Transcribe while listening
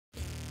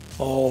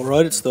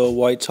Alright, it's the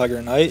White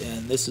Tiger Knight,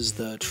 and this is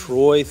the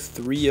Troy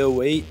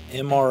 308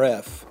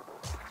 MRF.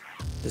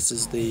 This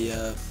is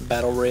the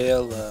battle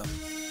rail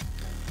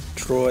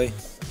Troy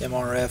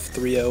MRF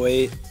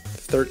 308,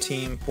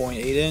 13.8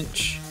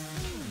 inch.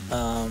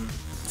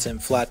 It's in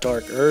flat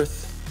dark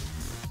earth,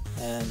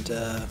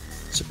 and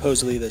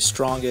supposedly the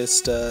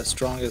strongest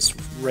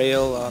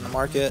rail on the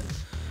market.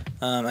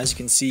 As you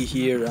can see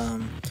here,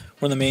 one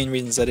of the main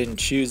reasons I didn't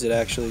choose it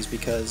actually is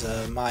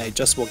because my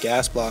adjustable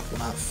gas block will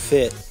not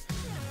fit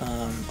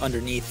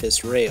underneath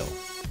this rail.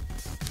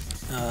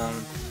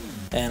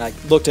 And I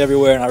looked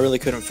everywhere and I really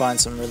couldn't find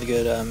some really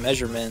good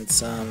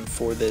measurements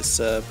for this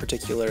for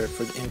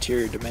the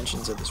interior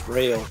dimensions of this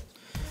rail.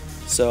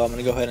 So I'm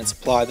going to go ahead and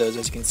supply those.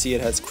 As you can see,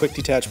 it has quick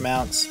detach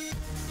mounts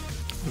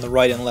on the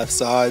right and left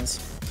sides,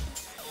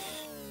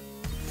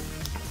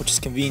 which is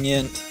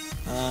convenient.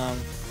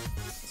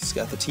 It's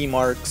got the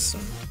T-marks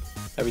and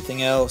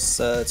everything else.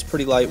 It's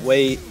pretty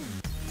lightweight.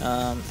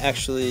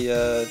 Actually,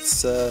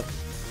 it's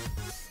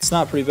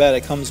not pretty bad.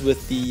 It comes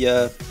with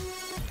the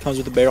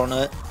barrel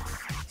nut.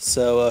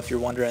 So if you're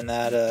wondering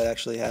that, it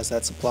actually has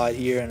that supplied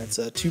here, and it's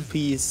a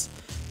two-piece.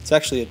 It's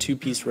actually a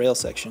two-piece rail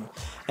section,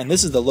 and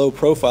this is the low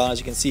profile. As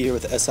you can see here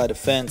with the SI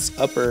Defense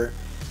upper,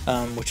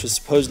 which is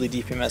supposedly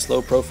DPMS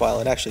low profile,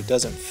 it actually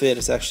doesn't fit.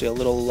 It's actually a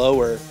little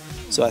lower,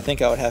 so I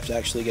think I would have to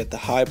actually get the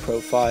high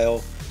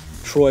profile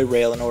Troy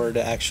rail in order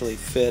to actually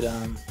fit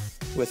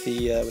with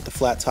the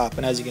flat top.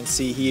 And as you can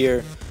see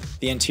here,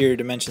 the interior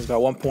dimensions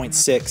about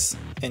 1.6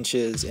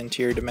 inches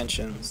interior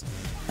dimensions.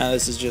 Now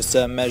this is just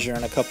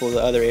measuring a couple of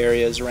the other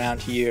areas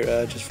around here,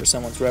 just for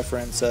someone's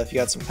reference. If you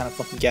got some kind of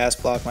funky gas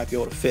block, might be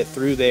able to fit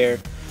through there.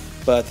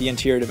 But the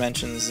interior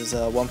dimensions is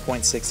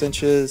 1.6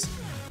 inches.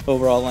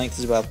 Overall length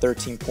is about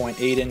 13.8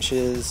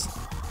 inches.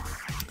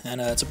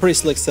 And it's a pretty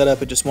slick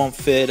setup. It just won't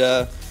fit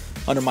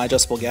under my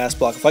adjustable gas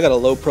block. If I got a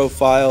low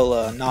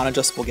profile,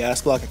 non-adjustable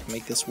gas block, I can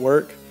make this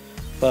work.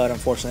 But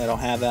unfortunately I don't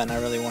have that, and I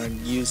really wanted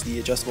to use the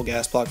adjustable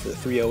gas block for the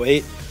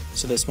 308,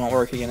 so this won't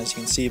work. Again, as you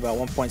can see, about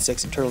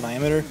 1.6 in total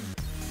diameter.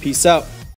 Peace out.